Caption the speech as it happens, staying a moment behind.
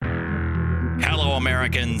fellow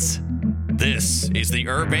Americans. This is the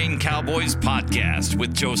Urbane Cowboys podcast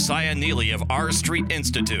with Josiah Neeley of R Street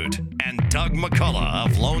Institute and Doug McCullough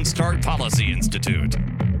of Lone Star Policy Institute.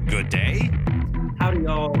 Good day. Howdy,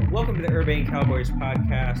 y'all. Welcome to the Urbane Cowboys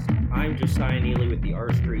podcast. I'm Josiah Neeley with the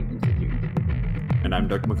R Street Institute. And I'm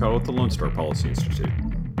Doug McCullough with the Lone Star Policy Institute.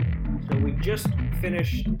 So we just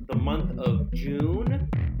finished the month of June.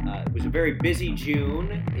 It was a very busy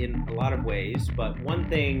June in a lot of ways, but one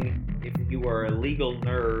thing, if you are a legal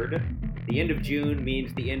nerd, the end of June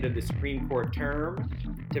means the end of the Supreme Court term.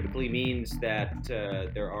 Typically means that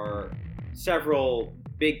there are several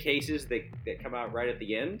big cases that come out right at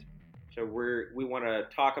the end. So we want to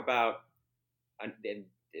talk about, and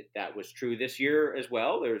that was true this year as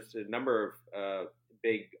well. There's a number of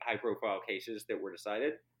big high-profile cases that were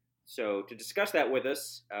decided. So to discuss that with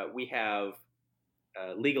us, we have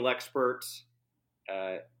legal expert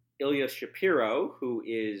Ilya Shapiro, who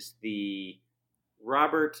is the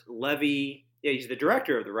he's the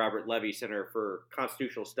director of the Robert Levy Center for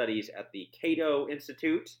Constitutional Studies at the Cato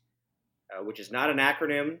Institute, which is not an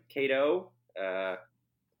acronym, Cato.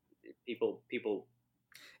 People.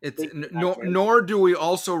 It's nor do we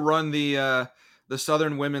also run the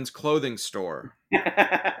Southern Women's Clothing Store.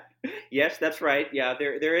 Yes, that's right. Yeah,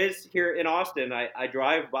 there is here in Austin. I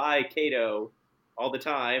drive by Cato all the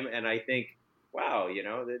time, and I think, wow,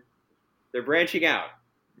 they're branching out.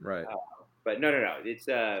 Right. But no. It's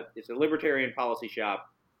a libertarian policy shop.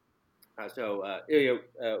 Ilya,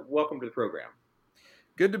 welcome to the program.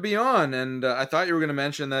 Good to be on, and I thought you were going to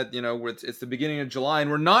mention that it's the beginning of July,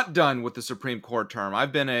 and we're not done with the Supreme Court term.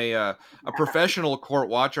 I've been a professional court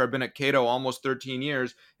watcher. I've been at Cato almost 13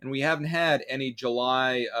 years, and we haven't had any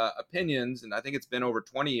July opinions, and I think it's been over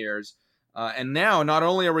 20 years. And now, not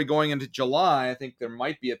only are we going into July, I think there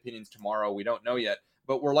might be opinions tomorrow. We don't know yet,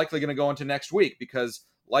 but we're likely going to go into next week because,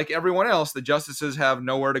 like everyone else, the justices have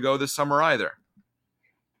nowhere to go this summer either.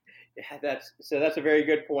 Yeah, that's a very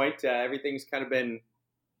good point. Everything's kind of been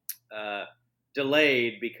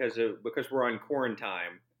delayed because we're on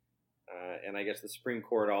quarantine, and I guess the Supreme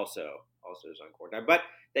Court also is on quarantine. But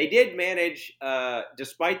they did manage,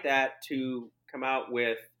 despite that, to come out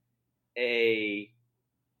with a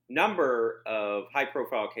number of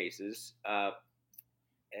high-profile cases,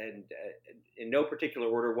 and in no particular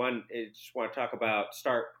order. One, I just want to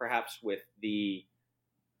start perhaps with the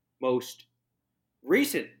most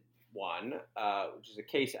recent one, which is a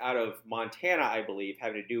case out of Montana, I believe,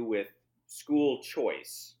 having to do with school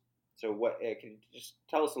choice. So what can you just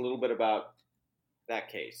tell us a little bit about that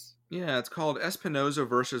case? Yeah, it's called Espinoza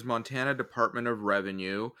versus Montana Department of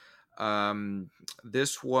Revenue.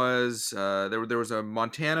 This was there was a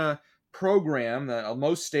Montana program that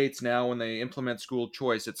most states now, when they implement school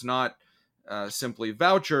choice, it's not simply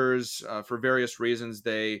vouchers. For various reasons,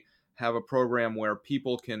 they have a program where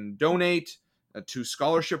people can donate to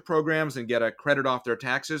scholarship programs and get a credit off their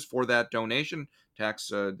taxes for that donation, tax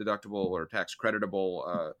deductible or tax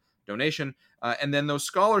creditable donation. And then those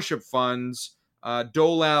scholarship funds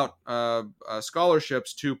dole out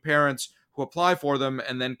scholarships to parents who apply for them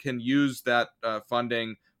and then can use that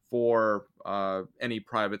funding for any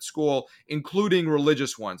private school, including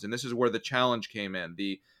religious ones. And this is where the challenge came in.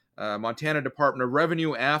 The Montana Department of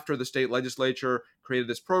Revenue, after the state legislature created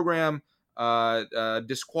this program,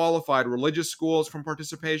 disqualified religious schools from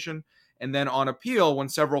participation. And then on appeal, when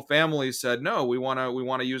several families said, no, we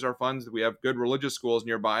want to use our funds, we have good religious schools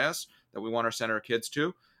nearby us that we want to send our kids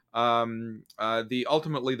to,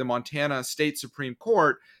 ultimately the Montana State Supreme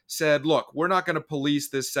Court said, look, we're not going to police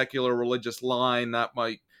this secular religious line that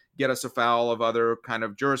might get us afoul of other kind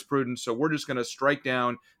of jurisprudence. So we're just going to strike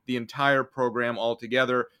down the entire program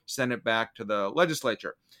altogether, send it back to the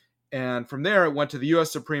legislature. And from there, it went to the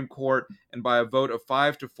U.S. Supreme Court, and by a vote of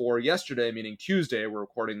 5-4 yesterday, meaning Tuesday, we're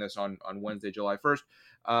recording this on Wednesday, July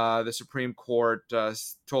 1st, the Supreme Court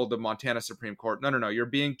told the Montana Supreme Court, no, you're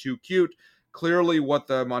being too cute. Clearly, what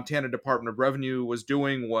the Montana Department of Revenue was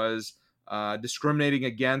doing was discriminating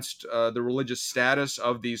against the religious status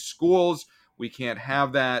of these schools. We can't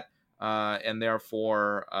have that, and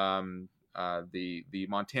therefore the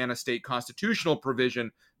Montana state constitutional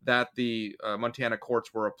provision that the Montana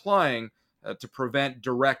courts were applying to prevent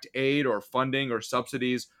direct aid or funding or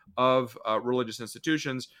subsidies of religious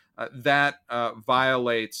institutions, that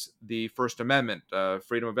violates the First Amendment,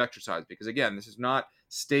 freedom of exercise. Because again, this is not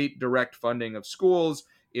state direct funding of schools.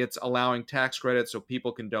 It's allowing tax credits so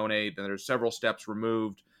people can donate, and there's several steps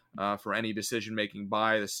removed for any decision-making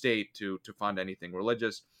by the state to fund anything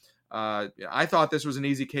religious. I thought this was an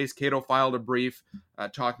easy case. Cato filed a brief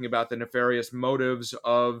talking about the nefarious motives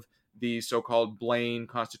of the so-called Blaine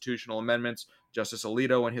constitutional amendments. Justice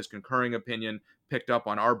Alito, in his concurring opinion, picked up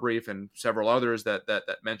on our brief and several others that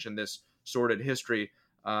mentioned this sordid history.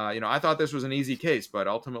 I thought this was an easy case, but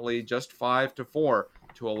ultimately just 5-4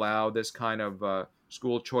 to allow this kind of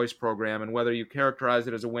school choice program. And whether you characterize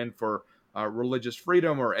it as a win for religious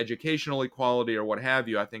freedom or educational equality or what have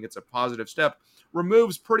you, I think it's a positive step.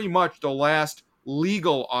 Removes pretty much the last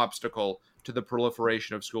legal obstacle to the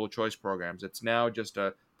proliferation of school choice programs. It's now just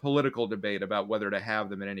a political debate about whether to have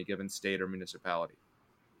them in any given state or municipality.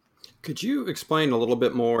 Could you explain a little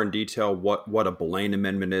bit more in detail what a Blaine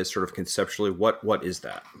Amendment is, sort of conceptually? What is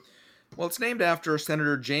that? Well, it's named after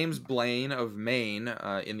Senator James Blaine of Maine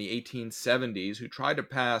in the 1870s, who tried to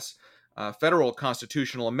pass a federal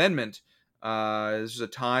constitutional amendment. This was a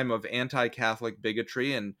time of anti-Catholic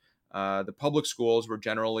bigotry, and the public schools were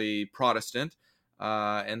generally Protestant.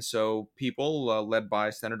 And so people, led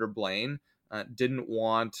by Senator Blaine, didn't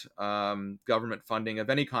want government funding of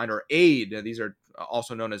any kind or aid. These are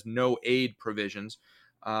also known as no aid provisions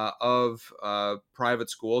of private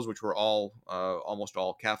schools, which were almost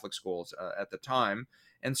all Catholic schools at the time.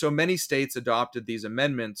 And so many states adopted these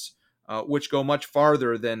amendments, which go much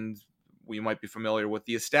farther than we might be familiar with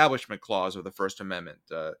the Establishment Clause of the First Amendment,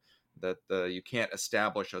 that you can't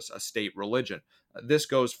establish a state religion. This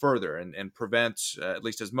goes further and prevents, at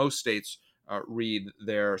least as most states read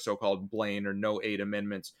their so-called Blaine or no aid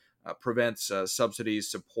amendments, prevents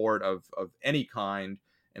subsidies, support of any kind.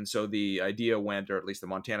 And so the idea went, or at least the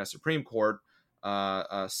Montana Supreme Court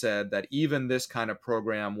said that even this kind of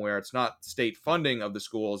program where it's not state funding of the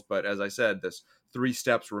schools, but as I said, this 3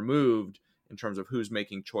 steps removed in terms of who's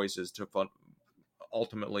making choices to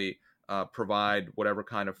ultimately provide whatever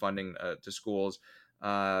kind of funding to schools.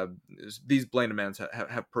 These Blaine amendments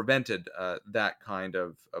have prevented that kind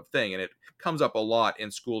of thing. And it comes up a lot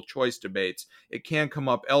in school choice debates. It can come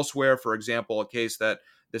up elsewhere. For example, a case that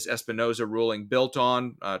this Espinoza ruling built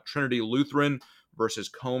on, Trinity Lutheran versus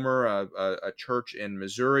Comer, a church in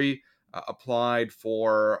Missouri, applied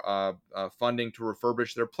for funding to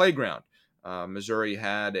refurbish their playground. Missouri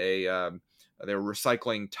had they were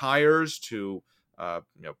recycling tires to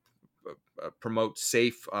promote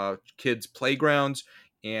safe kids' playgrounds,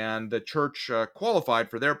 and the church qualified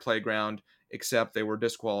for their playground, except they were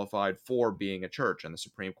disqualified for being a church. And the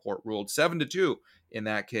Supreme Court ruled 7-2 in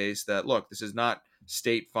that case that, look, this is not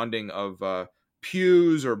state funding of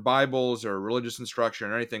pews or Bibles or religious instruction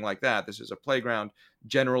or anything like that. This is a playground,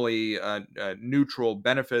 generally neutral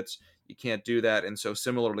benefits. You can't do that. And so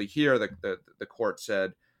similarly here, the court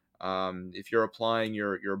said, if you're applying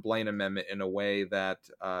your Blaine Amendment in a way that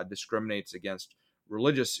discriminates against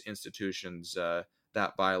religious institutions,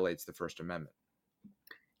 that violates the First Amendment.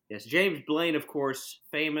 Yes, James Blaine, of course,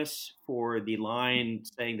 famous for the line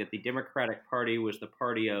saying that the Democratic Party was the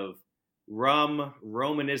party of rum,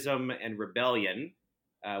 Romanism, and rebellion,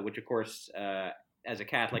 which, of course, as a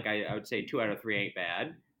Catholic, I would say 2 out of 3 ain't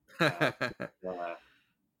bad.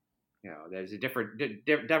 There's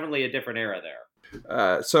definitely a different era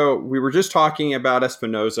there. So we were just talking about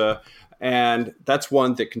Espinoza, and that's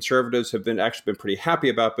one that conservatives have been pretty happy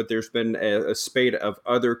about, but there's been a spate of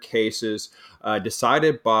other cases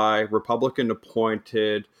decided by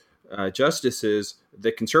Republican-appointed justices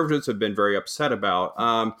that conservatives have been very upset about.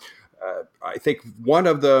 I think one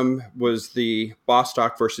of them was the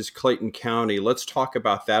Bostock versus Clayton County. Let's talk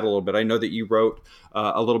about that a little bit. I know that you wrote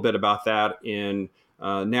a little bit about that in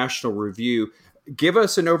National Review. Give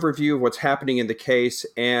us an overview of what's happening in the case,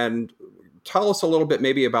 and tell us a little bit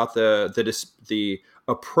maybe about the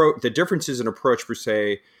approach, the differences in approach for,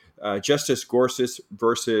 say, Justice Gorsuch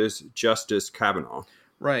versus Justice Kavanaugh.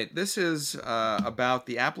 Right. This is about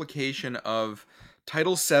the application of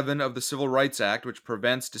Title VII of the Civil Rights Act, which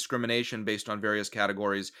prevents discrimination based on various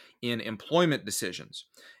categories in employment decisions.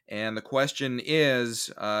 And the question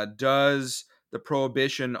is, does the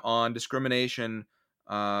prohibition on discrimination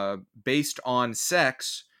based on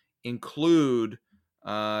sex include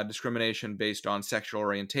discrimination based on sexual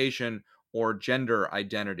orientation or gender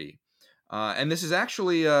identity? And this is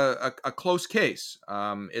actually a close case.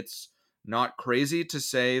 It's not crazy to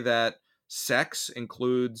say that sex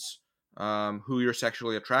includes who you're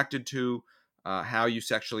sexually attracted to, how you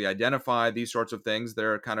sexually identify, these sorts of things.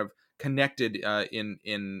 They're kind of connected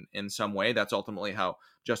in some way. That's ultimately how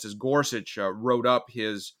Justice Gorsuch wrote up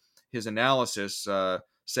his analysis,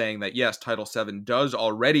 saying that, yes, Title VII does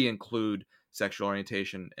already include sexual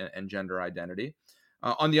orientation and gender identity.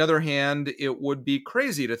 On the other hand, it would be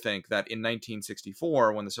crazy to think that in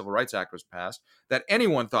 1964, when the Civil Rights Act was passed, that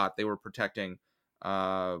anyone thought they were protecting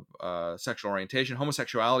sexual orientation.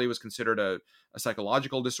 Homosexuality was considered a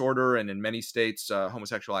psychological disorder, and in many states,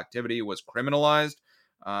 homosexual activity was criminalized.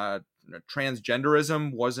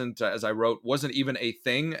 transgenderism wasn't, as I wrote, wasn't even a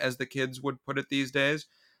thing, as the kids would put it these days.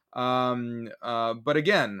 But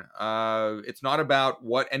again, it's not about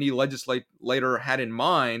what any legislator had in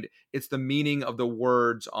mind. It's the meaning of the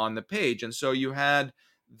words on the page. And so you had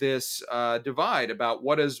this divide about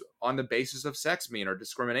what does on the basis of sex mean, or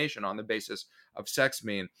discrimination on the basis of sex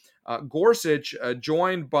mean. Gorsuch,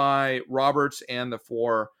 joined by Roberts and the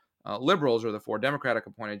four liberals, or the four Democratic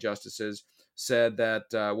appointed justices, said that,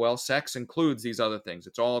 well, sex includes these other things.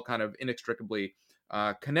 It's all kind of inextricably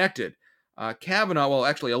connected. Kavanaugh, well,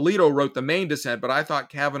 actually, Alito wrote the main dissent, but I thought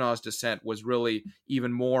Kavanaugh's dissent was really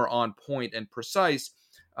even more on point and precise.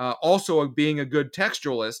 Also, being a good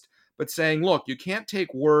textualist, but saying, look, you can't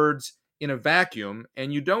take words in a vacuum,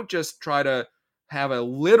 and you don't just try to have a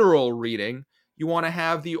literal reading. You want to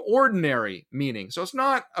have the ordinary meaning. So it's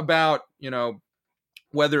not about,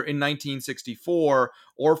 whether in 1964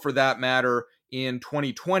 or, for that matter, in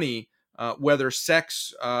 2020, whether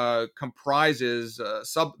sex comprises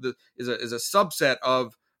is a subset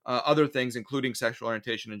of other things, including sexual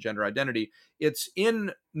orientation and gender identity. It's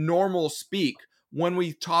in normal speak. When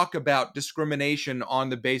we talk about discrimination on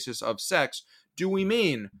the basis of sex, do we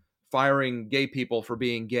mean firing gay people for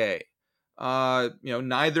being gay? Neither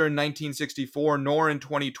in 1964 nor in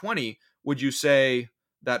 2020 would you say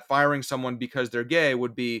that firing someone because they're gay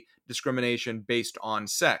would be discrimination based on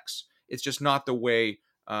sex. It's just not the way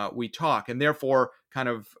we talk. And therefore,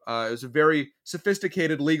 it was a very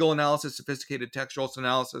sophisticated legal analysis, sophisticated textual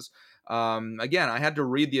analysis. Again, I had to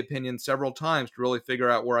read the opinion several times to really figure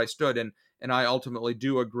out where I stood. And I ultimately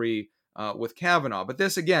do agree with Kavanaugh. But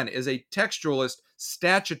this, again, is a textualist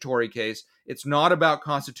statutory case. It's not about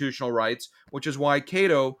constitutional rights, which is why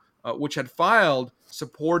Cato, which had filed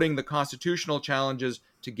supporting the constitutional challenges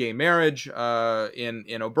to gay marriage in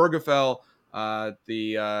Obergefell,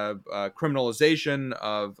 the criminalization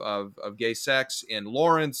of gay sex in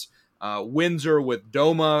Lawrence, Windsor with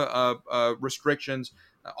DOMA restrictions,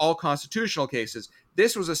 all constitutional cases.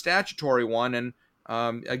 This was a statutory one, and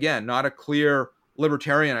again, not a clear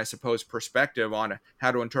libertarian, I suppose, perspective on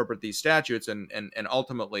how to interpret these statutes, and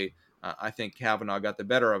ultimately, I think Kavanaugh got the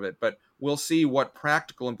better of it. But we'll see what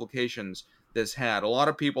practical implications this had. A lot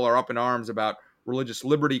of people are up in arms about religious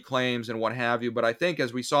liberty claims and what have you, but I think,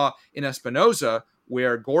 as we saw in Espinoza,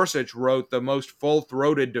 where Gorsuch wrote the most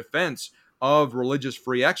full-throated defense of religious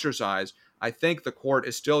free exercise, I think the court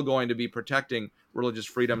is still going to be protecting religious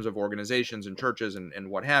freedoms of organizations and churches and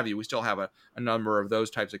what have you. We still have a number of those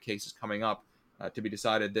types of cases coming up to be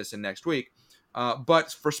decided this and next week.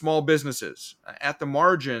 But for small businesses, at the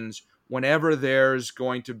margins, whenever there's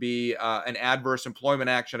going to be an adverse employment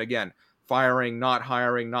action, again, firing, not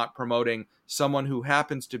hiring, not promoting someone who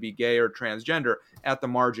happens to be gay or transgender, at the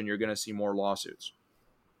margin, you're going to see more lawsuits.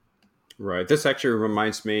 Right. This actually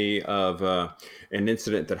reminds me of an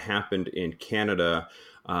incident that happened in Canada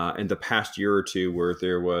in the past year or two, where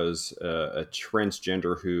there was a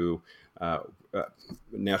transgender who,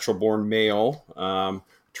 natural-born male,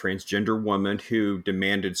 transgender woman who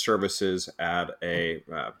demanded services at I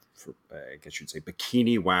guess you'd say,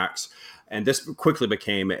 bikini wax, and this quickly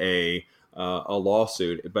became a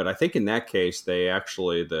lawsuit. But I think in that case, they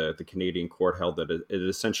actually, the Canadian court held that it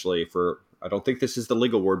essentially, I don't think this is the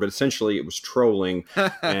legal word, but essentially it was trolling,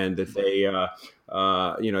 and that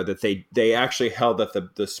they actually held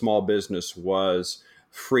that the small business was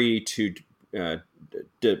free to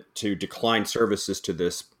decline services to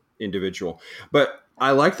this individual. But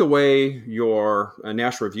I like the way your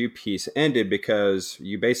National Review piece ended, because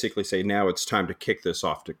you basically say now it's time to kick this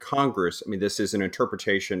off to Congress. I mean, this is an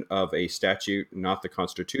interpretation of a statute, not the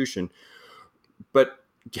Constitution. But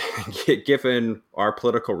given our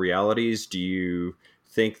political realities, do you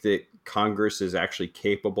think that Congress is actually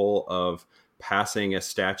capable of passing a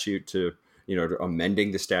statute to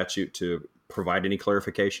amending the statute to provide any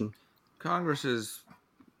clarification? Congress is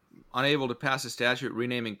unable to pass a statute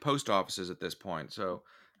renaming post offices at this point, so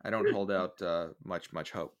I don't hold out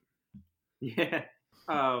much hope. Yeah,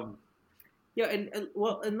 and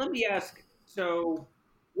let me ask. So,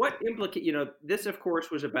 what implicate? This, of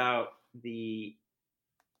course, was about the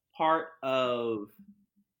part of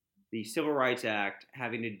the Civil Rights Act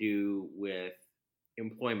having to do with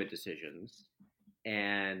employment decisions,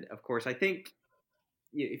 and of course, I think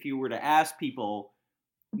if you were to ask people,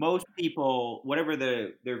 most people, whatever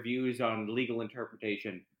their views on legal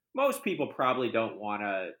interpretation, most people probably don't want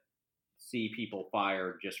to see people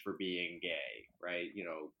fired just for being gay, right?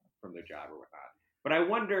 From their job or whatnot. But I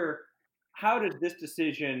wonder, how does this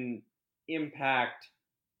decision impact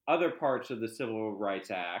other parts of the Civil Rights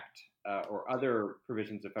Act or other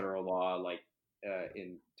provisions of federal law, like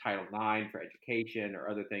in Title IX for education or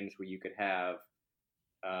other things where you could have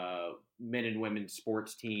men and women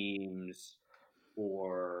sports teams,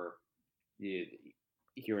 or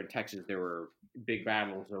here in Texas there were big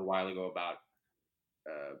battles a while ago about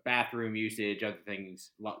bathroom usage, other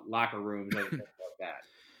things, locker rooms, other things like that.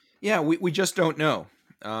 Yeah, we just don't know.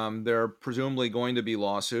 There are presumably going to be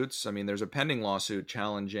lawsuits. I mean, there's a pending lawsuit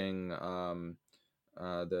challenging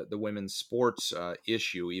the women's sports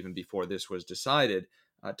issue even before this was decided.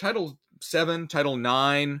 Title VII, Title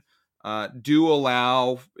IX do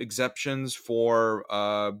allow exceptions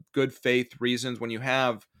for good faith reasons when you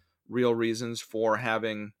have real reasons for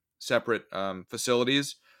having separate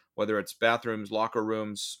facilities, whether it's bathrooms, locker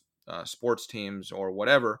rooms, sports teams, or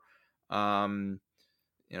whatever.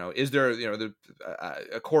 Is there,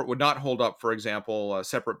 a court would not hold up, for example,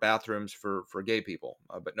 separate bathrooms for gay people,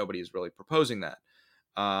 but nobody is really proposing that.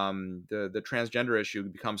 The transgender issue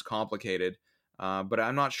becomes complicated, but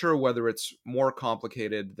I'm not sure whether it's more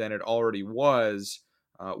complicated than it already was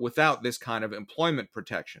without this kind of employment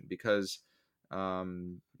protection. Because,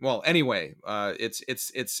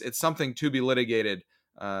 it's something to be litigated,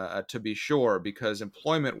 to be sure, because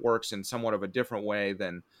employment works in somewhat of a different way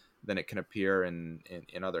than it can appear in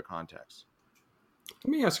other contexts.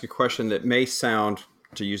 Let me ask a question that may sound,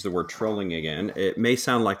 to use the word trolling again, it may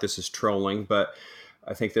sound like this is trolling, but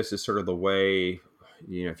I think this is sort of the way,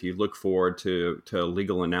 if you look forward to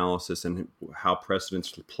legal analysis and how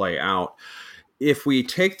precedents play out. If we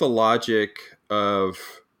take the logic of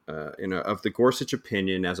the Gorsuch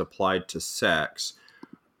opinion as applied to sex,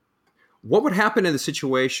 what would happen in the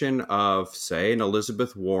situation of, say, an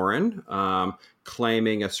Elizabeth Warren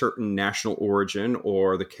claiming a certain national origin,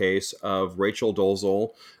 or the case of Rachel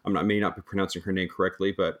Dolezal, I may not be pronouncing her name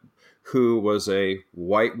correctly, but who was a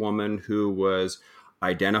white woman who was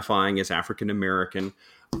identifying as African American?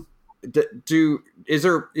 Is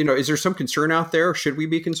there some concern out there? Should we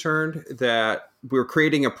be concerned that we're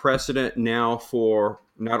creating a precedent now for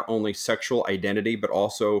not only sexual identity, but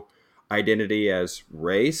also identity as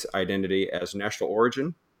race, identity as national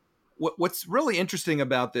origin? What's really interesting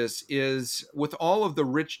about this is, with all of the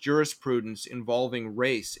rich jurisprudence involving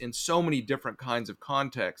race in so many different kinds of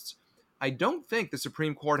contexts, I don't think the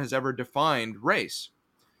Supreme Court has ever defined race.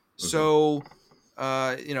 Mm-hmm. So,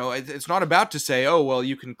 it's not about to say, oh, well,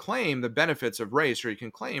 you can claim the benefits of race, or you can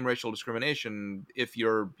claim racial discrimination if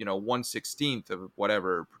you're, 1/16 of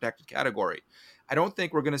whatever protected category. I don't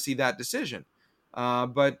think we're going to see that decision.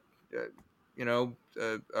 But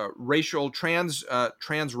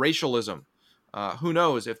transracialism. Who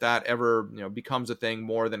knows if that ever becomes a thing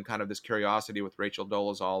more than kind of this curiosity with Rachel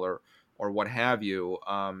Dolezal or what have you.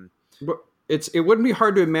 But it wouldn't be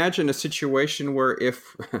hard to imagine a situation where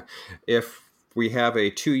if we have a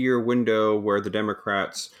 2-year window where the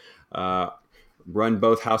Democrats run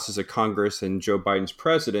both houses of Congress and Joe Biden's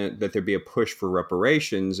president, that there'd be a push for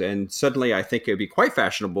reparations, and suddenly I think it'd be quite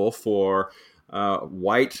fashionable for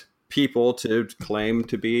white people to claim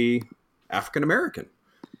to be African American.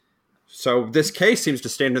 So this case seems to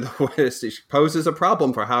stand in the way. It poses a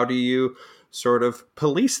problem for how do you sort of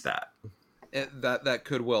police that? That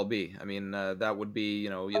could well be. I mean, that would be,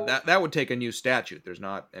 that would take a new statute. There's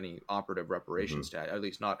not any operative reparation statute, at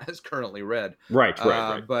least not as currently read. Right.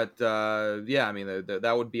 But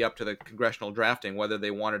that would be up to the congressional drafting whether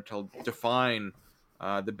they wanted to define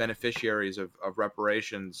the beneficiaries of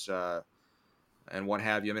reparations and what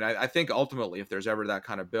have you. I mean, I think ultimately, if there's ever that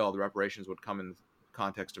kind of bill, the reparations would come in the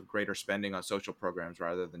context of greater spending on social programs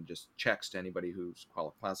rather than just checks to anybody who's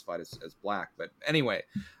classified as black. But anyway,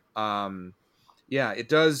 it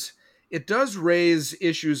does raise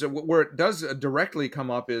issues where it does directly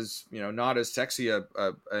come up is, not as sexy an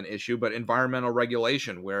issue, but environmental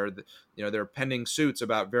regulation, where there are pending suits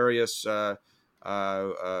about various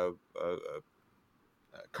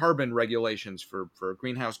carbon regulations for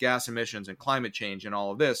greenhouse gas emissions and climate change and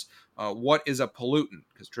all of this. What is a pollutant?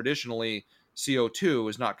 Because traditionally CO2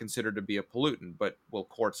 is not considered to be a pollutant, but will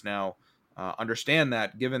courts now understand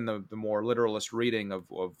that, given the more literalist reading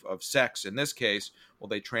of sex in this case? Will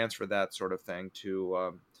they transfer that sort of thing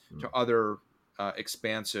to other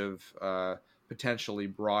expansive, potentially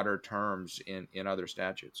broader terms in other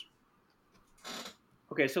statutes?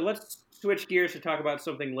 Okay, so let's switch gears to talk about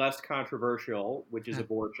something less controversial, which is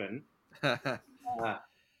abortion.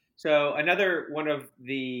 So another one of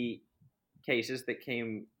the cases that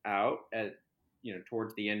came out at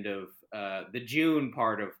towards the end of the June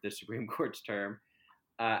part of the Supreme Court's term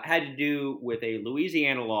had to do with a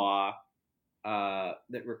Louisiana law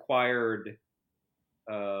that required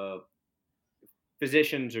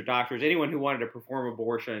physicians or doctors, anyone who wanted to perform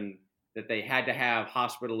abortion that they had to have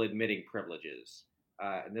hospital admitting privileges.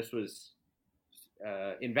 And this was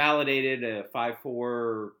invalidated, a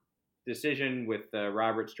 5-4 decision with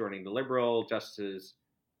Roberts joining the liberal justices.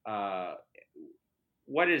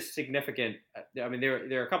 What is significant? I mean,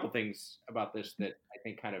 there are a couple things about this that I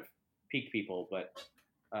think kind of pique people, but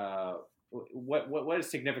what is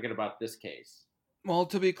significant about this case? Well,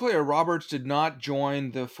 to be clear, Roberts did not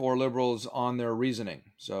join the four liberals on their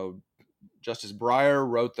reasoning. So Justice Breyer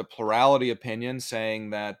wrote the plurality opinion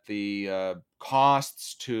saying that the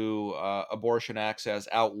costs to abortion access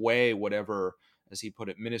outweigh whatever, as he put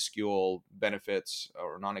it, minuscule benefits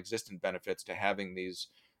or non-existent benefits to having these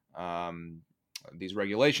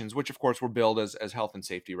regulations, which of course were billed as health and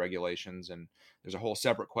safety regulations. And there's a whole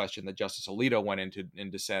separate question that Justice Alito went into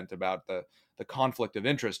in dissent about the conflict of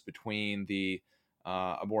interest between the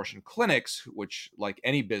abortion clinics, which, like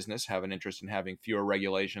any business, have an interest in having fewer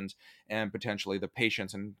regulations, and potentially the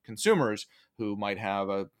patients and consumers who might have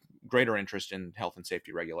a greater interest in health and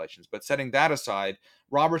safety regulations. But setting that aside,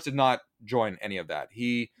 Roberts did not join any of that.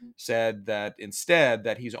 He said that instead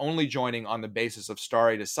that he's only joining on the basis of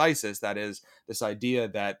stare decisis, that is, this idea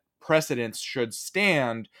that precedents should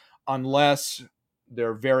stand unless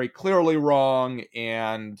they're very clearly wrong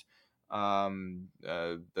and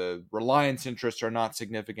the reliance interests are not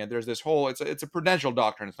significant. There's this whole, it's a prudential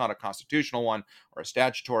doctrine. It's not a constitutional one or a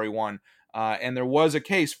statutory one. And there was a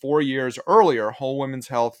case 4 years earlier, Whole Women's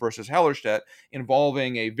Health versus Hellerstedt,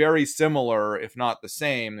 involving a very similar, if not the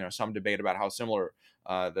same, there's some debate about how similar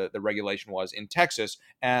the regulation was in Texas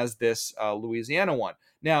as this Louisiana one.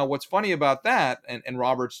 Now, what's funny about that, and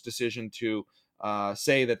Roberts' decision to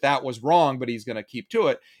say that was wrong, but he's going to keep to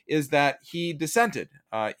it, is that he dissented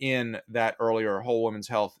in that earlier Whole Women's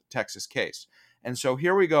Health Texas case. And so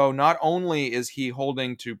here we go. Not only is he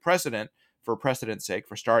holding to precedent for precedent's sake,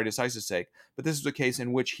 for stare decisis' sake, but this is a case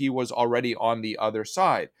in which he was already on the other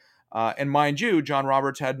side. And mind you, John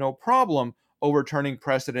Roberts had no problem overturning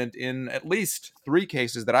precedent in at least 3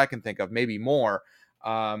 cases that I can think of, maybe more.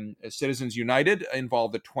 Citizens United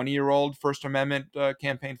involved a 20-year-old First Amendment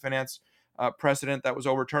campaign finance precedent that was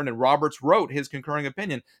overturned, and Roberts wrote his concurring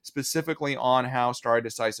opinion specifically on how stare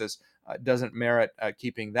decisis doesn't merit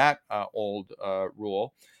keeping that old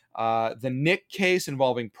rule. The Nick case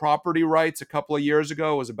involving property rights a couple of years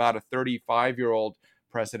ago was about a 35-year-old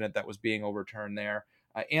precedent that was being overturned there.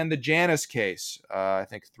 And the Janus case, I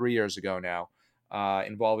think 3 years ago now,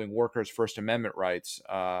 involving workers' First Amendment rights,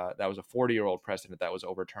 that was a 40-year-old precedent that was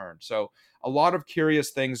overturned. So a lot of curious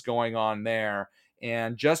things going on there.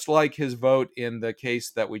 And just like his vote in the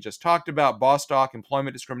case that we just talked about, Bostock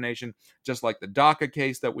employment discrimination, just like the DACA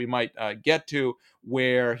case that we might get to,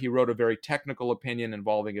 where he wrote a very technical opinion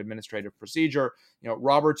involving administrative procedure,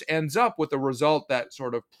 Roberts ends up with a result that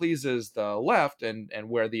sort of pleases the left and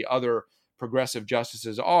where the other progressive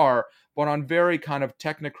justices are, but on very kind of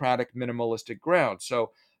technocratic, minimalistic grounds.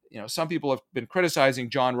 So, some people have been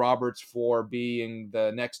criticizing John Roberts for being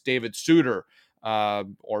the next David Souter,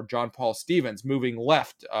 or John Paul Stevens, moving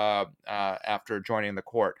left after joining the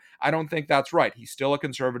court. I don't think that's right. He's still a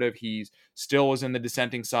conservative. He still was in the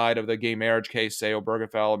dissenting side of the gay marriage case, say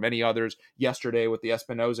Obergefell, and many others yesterday with the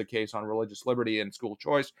Espinoza case on religious liberty and school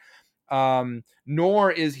choice.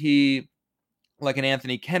 Nor is he like an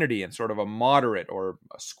Anthony Kennedy and sort of a moderate or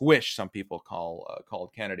a squish, some people called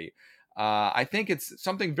Kennedy. I think it's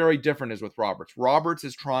something very different is with Roberts. Roberts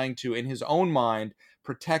is trying to, in his own mind,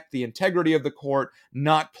 protect the integrity of the court,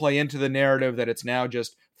 not play into the narrative that it's now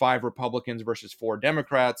just 5 Republicans versus 4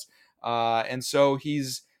 Democrats. And so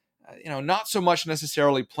he's, not so much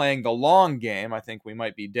necessarily playing the long game. I think we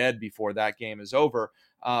might be dead before that game is over.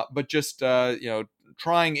 But just,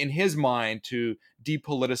 trying in his mind to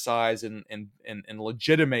depoliticize and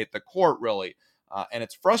legitimate the court, really. And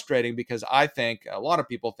it's frustrating because I think a lot of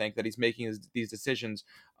people think that he's making these decisions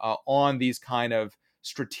on these kind of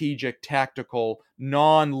strategic, tactical,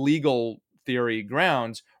 non-legal theory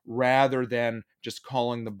grounds rather than just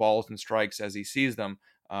calling the balls and strikes as he sees them,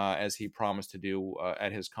 as he promised to do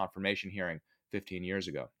at his confirmation hearing 15 years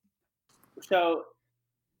ago. So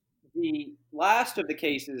the last of the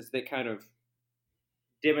cases that kind of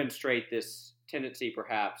demonstrate this tendency,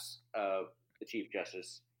 perhaps, of the Chief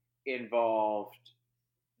Justice involved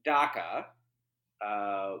DACA,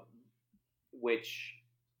 which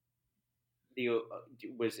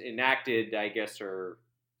was enacted, I guess, or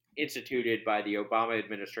instituted by the Obama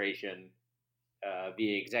administration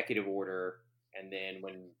via executive order. And then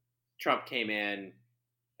when Trump came in,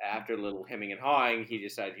 after a little hemming and hawing, he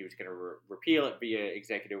decided he was going to repeal it via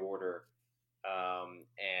executive order.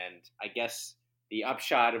 And I guess the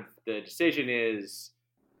upshot of the decision is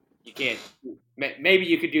you can't. Maybe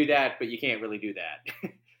you could do that, but you can't really do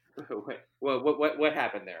that. What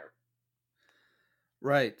happened there?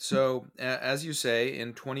 Right. So, as you say,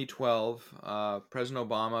 in 2012, President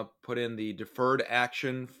Obama put in the Deferred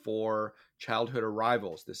Action for Childhood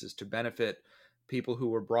Arrivals. This is to benefit people who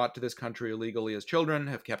were brought to this country illegally as children,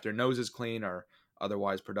 have kept their noses clean, are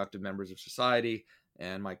otherwise productive members of society.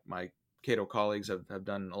 And my Cato colleagues have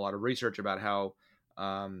done a lot of research about how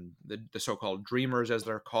the so-called Dreamers, as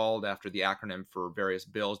they're called, after the acronym for various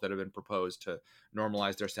bills that have been proposed to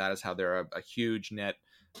normalize their status, how they're a huge net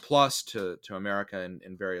plus to America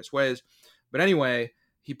in various ways. But anyway,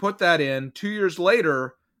 he put that in. 2 years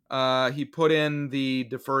later, he put in the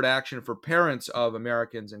deferred action for parents of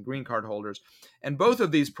Americans and green card holders. And both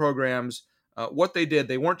of these programs, what they did,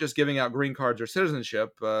 they weren't just giving out green cards or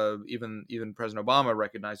citizenship. Even President Obama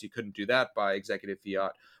recognized he couldn't do that by executive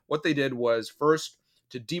fiat. What they did was first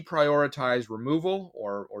to deprioritize removal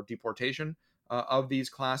or deportation of these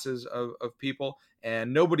classes of people.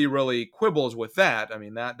 And nobody really quibbles with that. I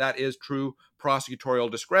mean, that is true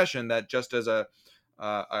prosecutorial discretion, that just as a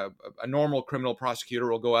normal criminal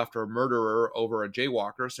prosecutor will go after a murderer over a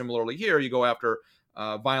jaywalker, similarly here you go after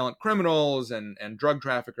violent criminals and drug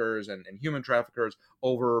traffickers and human traffickers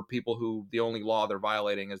over people who the only law they're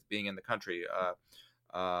violating is being in the country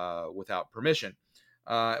without permission.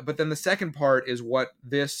 But then the second part is what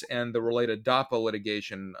this and the related DAPA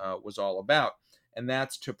litigation was all about, and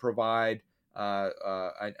that's to provide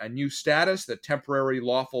a new status, the temporary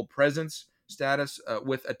lawful presence status,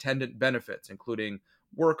 with attendant benefits, including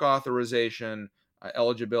work authorization,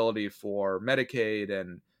 eligibility for Medicaid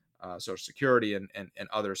and Social Security, and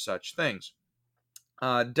other such things.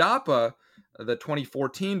 DAPA, the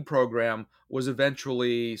 2014 program, was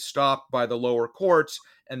eventually stopped by the lower courts,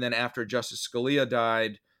 and then after Justice Scalia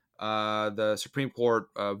died, the Supreme Court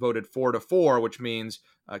voted 4-4, which means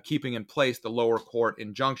keeping in place the lower court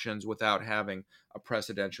injunctions without having a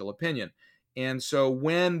precedential opinion. And so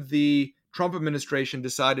when the Trump administration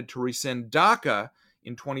decided to rescind DACA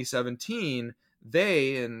in 2017,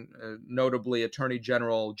 they, and notably Attorney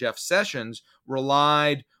General Jeff Sessions,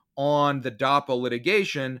 relied on the DAPA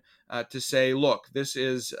litigation to say, look, this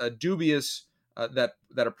is dubious that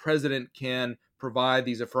a president can provide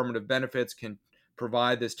these affirmative benefits, can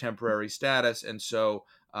provide this temporary status, and so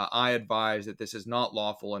I advise that this is not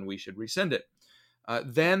lawful and we should rescind it.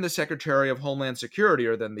 Then the Secretary of Homeland Security,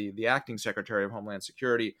 or then the acting Secretary of Homeland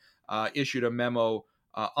Security, issued a memo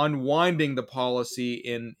unwinding the policy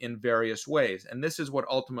in various ways. And this is what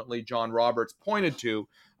ultimately John Roberts pointed to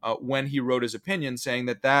when he wrote his opinion, saying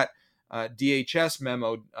that DHS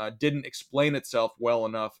memo didn't explain itself well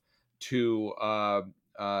enough to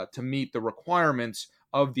meet the requirements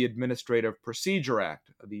of the Administrative Procedure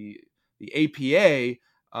Act. The APA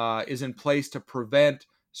is in place to prevent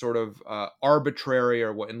sort of arbitrary,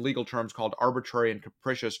 or what in legal terms called arbitrary and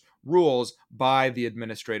capricious rules by the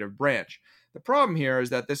administrative branch. The problem here is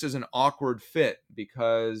that this is an awkward fit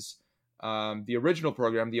because the original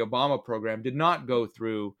program, the Obama program, did not go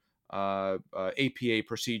through APA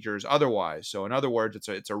procedures otherwise. So in other words,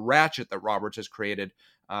 it's a ratchet that Roberts has created.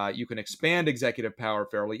 You can expand executive power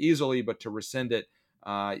fairly easily, but to rescind it,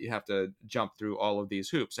 you have to jump through all of these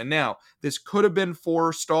hoops. And now, this could have been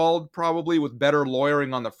forestalled probably with better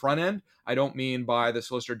lawyering on the front end. I don't mean by the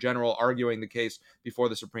Solicitor General arguing the case before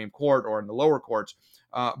the Supreme Court or in the lower courts,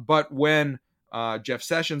 but when Jeff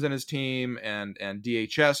Sessions and his team and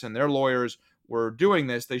DHS and their lawyers were doing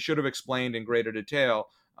this, they should have explained in greater detail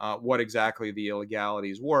what exactly the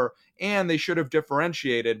illegalities were, and they should have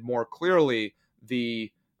differentiated more clearly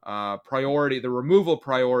the removal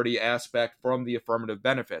priority aspect from the affirmative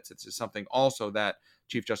benefits. It's something also that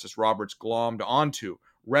Chief Justice Roberts glommed onto,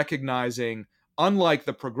 recognizing, unlike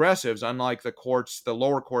the progressives, unlike the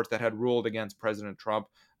lower courts that had ruled against President Trump,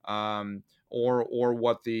 or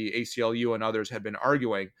what the ACLU and others had been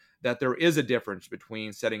arguing, that there is a difference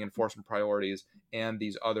between setting enforcement priorities and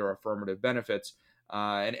these other affirmative benefits.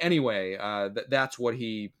 And anyway, that's what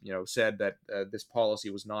he said, that this policy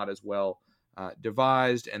was not as well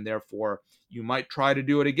devised, and therefore you might try to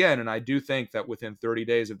do it again. And I do think that within 30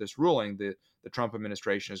 days of this ruling, the Trump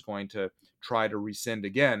administration is going to try to rescind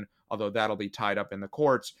again, although that'll be tied up in the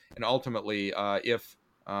courts. And ultimately, if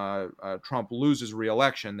Trump loses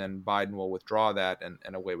re-election, then Biden will withdraw that,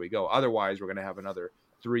 and away we go. Otherwise, we're going to have another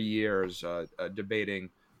 3 years debating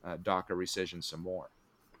DACA rescission some more.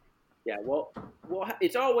 Yeah, well,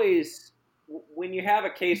 it's always, when you have a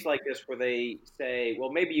case like this where they say,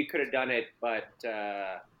 well, maybe you could have done it, but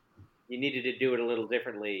you needed to do it a little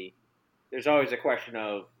differently, there's always a question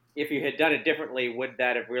of, if you had done it differently, would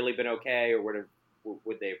that have really been okay, or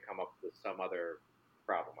would they have come up with some other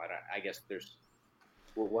problem. I guess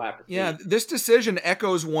we'll have to see. Yeah, this decision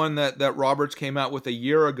echoes one that Roberts came out with a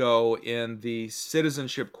year ago in the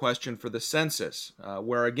citizenship question for the census,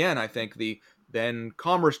 where, again, I think the then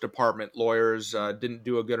Commerce Department lawyers didn't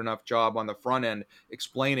do a good enough job on the front end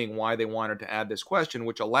explaining why they wanted to add this question,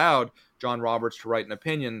 which allowed John Roberts to write an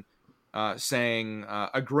opinion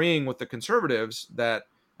agreeing with the conservatives that,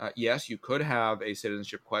 yes, you could have a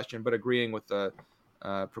citizenship question, but agreeing with the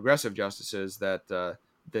progressive justices that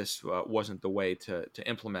this wasn't the way to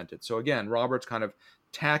implement it. So again, Roberts kind of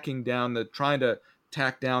trying to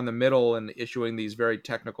tack down the middle and issuing these very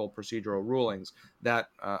technical procedural rulings that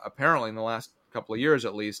apparently in the last couple of years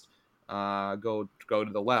at least go to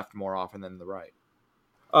the left more often than the right.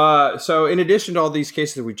 So in addition to all these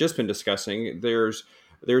cases that we've just been discussing, there's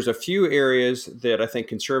a few areas that I think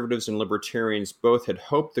conservatives and libertarians both had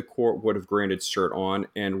hoped the court would have granted cert on.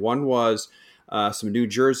 And one was some New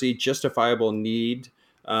Jersey justifiable need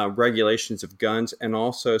regulations of guns, and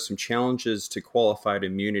also some challenges to qualified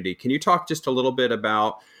immunity. Can you talk just a little bit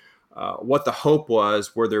about what the hope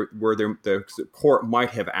was, where the court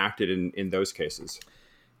might have acted in those cases?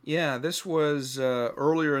 Yeah, this was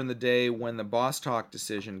earlier in the day when the Bostock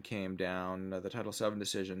decision came down, the Title VII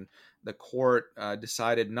decision. The court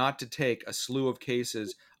decided not to take a slew of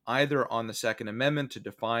cases either on the Second Amendment to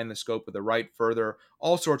define the scope of the right further,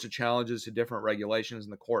 all sorts of challenges to different regulations,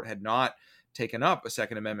 and the court had not taken up a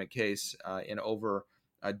Second Amendment case in over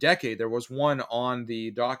a decade. There was one on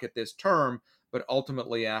the docket this term, but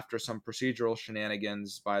ultimately after some procedural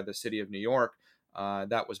shenanigans by the city of New York,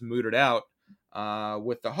 that was mooted out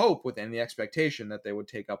with the hope and the expectation that they would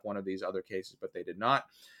take up one of these other cases, but they did not.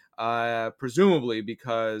 Presumably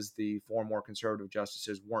because the four more conservative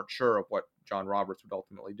justices weren't sure of what John Roberts would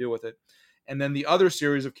ultimately do with it. And then the other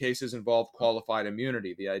series of cases involved qualified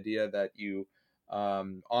immunity, the idea that you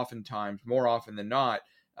oftentimes, more often than not,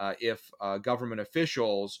 if government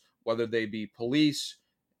officials, whether they be police,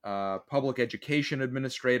 public education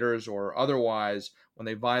administrators, or otherwise, when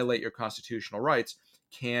they violate your constitutional rights,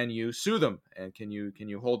 can you sue them and can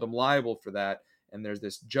you hold them liable for that? And there's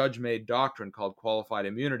this judge-made doctrine called qualified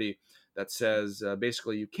immunity that says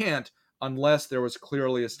basically you can't unless there was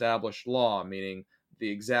clearly established law, meaning the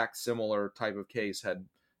exact similar type of case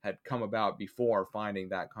had come about before finding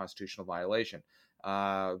that constitutional violation.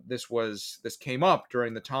 This came up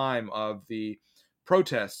during the time of the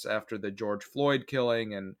protests after the George Floyd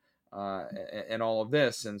killing and all of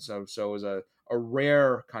this, and so it was a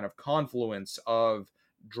rare kind of confluence of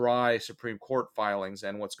dry Supreme Court filings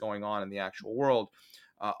and what's going on in the actual world,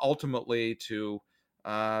 ultimately to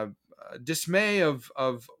dismay of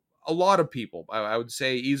a lot of people. I would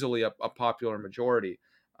say easily a popular majority.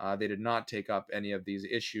 They did not take up any of these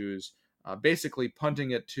issues, basically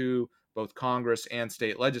punting it to both Congress and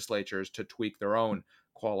state legislatures to tweak their own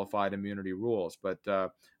qualified immunity rules. But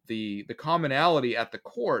the commonality at the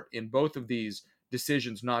court in both of these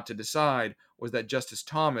decisions not to decide was that Justice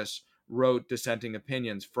Thomas wrote dissenting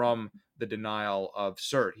opinions from the denial of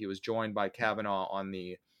cert. He was joined by Kavanaugh on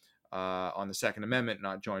the Second Amendment,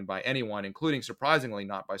 not joined by anyone, including, surprisingly,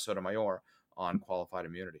 not by Sotomayor on qualified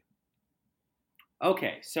immunity.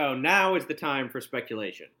 Okay, so now is the time for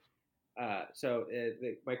speculation.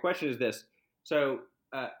 My question is this. So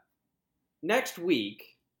next week,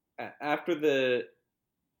 after the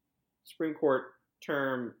Supreme Court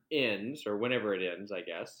term ends, or whenever it ends, I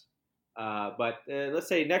guess, but let's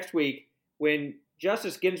say next week, when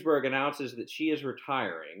Justice Ginsburg announces that she is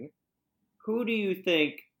retiring, who do you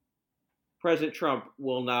think President Trump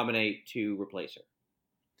will nominate to replace her?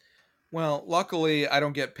 Well, luckily, I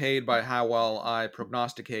don't get paid by how well I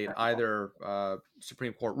prognosticate either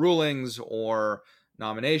Supreme Court rulings or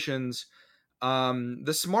nominations.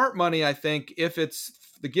 The smart money, I think, if it's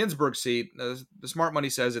the Ginsburg seat, the smart money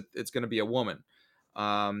says it's going to be a woman.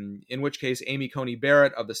 In which case, Amy Coney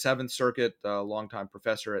Barrett of the Seventh Circuit, a longtime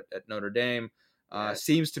professor at Notre Dame,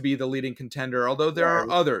 seems to be the leading contender, although there are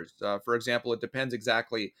others. For example, it depends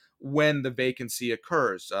exactly when the vacancy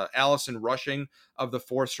occurs. Allison Rushing of the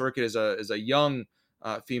Fourth Circuit is a young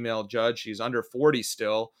female judge. She's under 40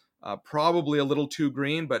 still, probably a little too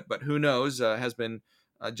green, but who knows, has been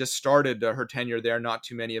just started her tenure there, not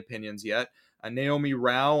too many opinions yet. Naomi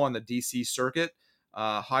Rao on the D.C. Circuit,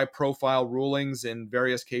 high-profile rulings in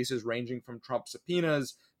various cases ranging from Trump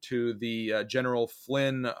subpoenas to the General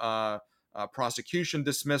Flynn prosecution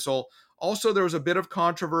dismissal. Also, there was a bit of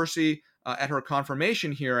controversy at her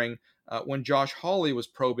confirmation hearing when Josh Hawley was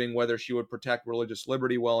probing whether she would protect religious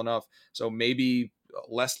liberty well enough. So maybe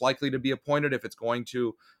less likely to be appointed if it's going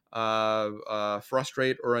to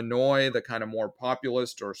frustrate or annoy the kind of more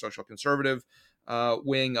populist or social conservative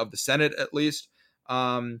wing of the Senate, at least.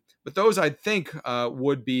 But those, I think,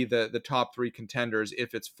 would be the top three contenders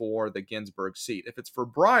if it's for the Ginsburg seat. If it's for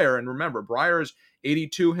Breyer, and remember, Breyer is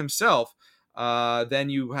 82 himself, then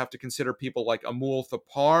you have to consider people like Amul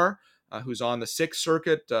Thapar, who's on the Sixth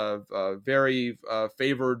Circuit, very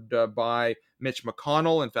favored by Mitch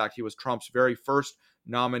McConnell. In fact, he was Trump's very first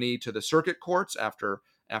nominee to the circuit courts after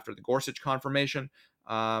the Gorsuch confirmation.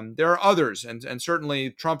 There are others, and certainly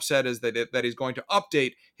Trump said that he's going to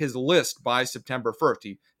update his list by September 1st.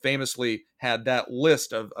 He famously had that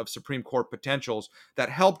list of Supreme Court potentials that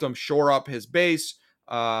helped him shore up his base,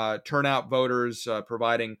 turn out voters,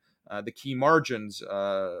 providing the key margins,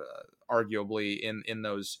 arguably, in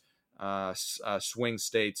those swing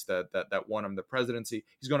states that won him the presidency.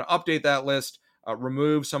 He's going to update that list,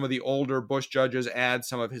 remove some of the older Bush judges, add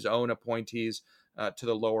some of his own appointees to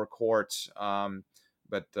the lower courts.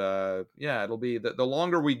 But it'll be the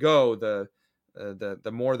longer we go,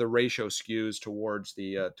 the more the ratio skews towards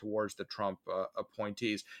the Trump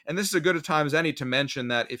appointees. And this is a good a time as any to mention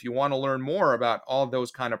that if you want to learn more about all of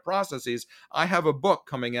those kind of processes, I have a book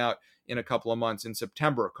coming out in a couple of months in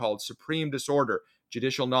September called Supreme Disorder: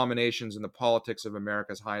 Judicial Nominations in the Politics of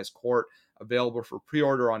America's Highest Court, available for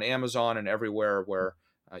pre-order on Amazon and everywhere where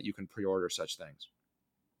you can pre-order such things.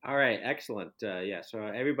 All right, excellent. So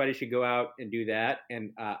everybody should go out and do that.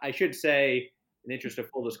 And I should say, in the interest of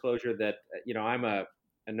full disclosure, that I'm a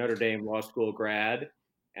Notre Dame Law School grad,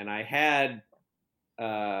 and I had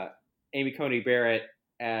Amy Coney Barrett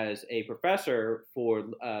as a professor for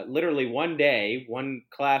literally one day, one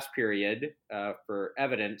class period for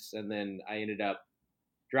evidence, and then I ended up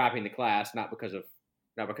dropping the class, not because of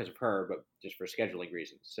her, but just for scheduling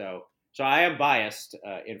reasons. So I am biased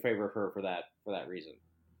in favor of her for that reason,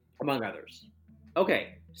 among others.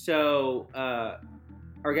 Okay, so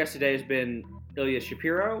our guest today has been Ilya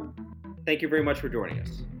Shapiro. Thank you very much for joining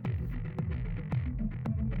us.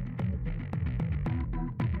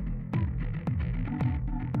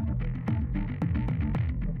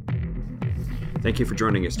 Thank you for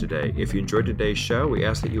joining us today. If you enjoyed today's show, we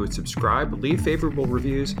ask that you would subscribe, leave favorable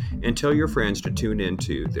reviews, and tell your friends to tune in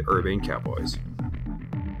to the Urbane Cowboys.